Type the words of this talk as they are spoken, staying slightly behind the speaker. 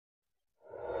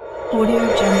Audio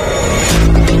Jungle.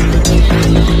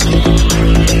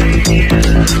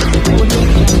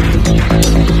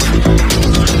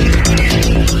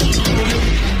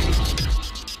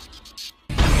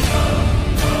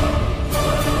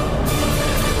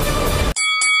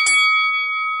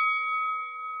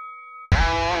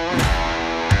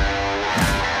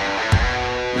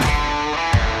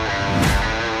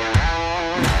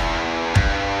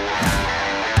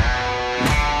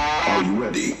 Are you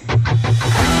ready?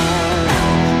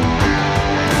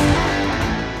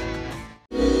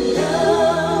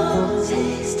 Love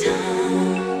takes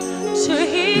time to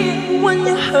heal when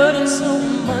you're hurting so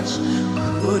much.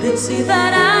 Couldn't see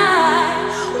that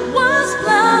I was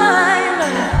blind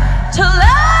to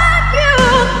let you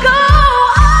go.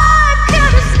 I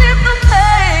can't escape the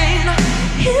pain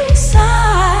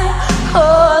inside,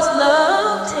 'cause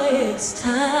love takes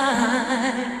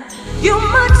time. You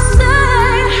might say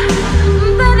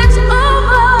that it's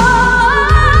over.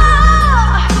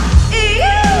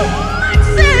 You might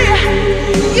say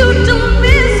you don't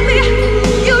miss me,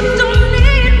 you don't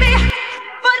need me,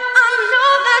 but I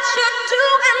know that you do,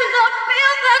 and I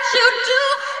feel that you do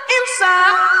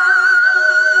inside.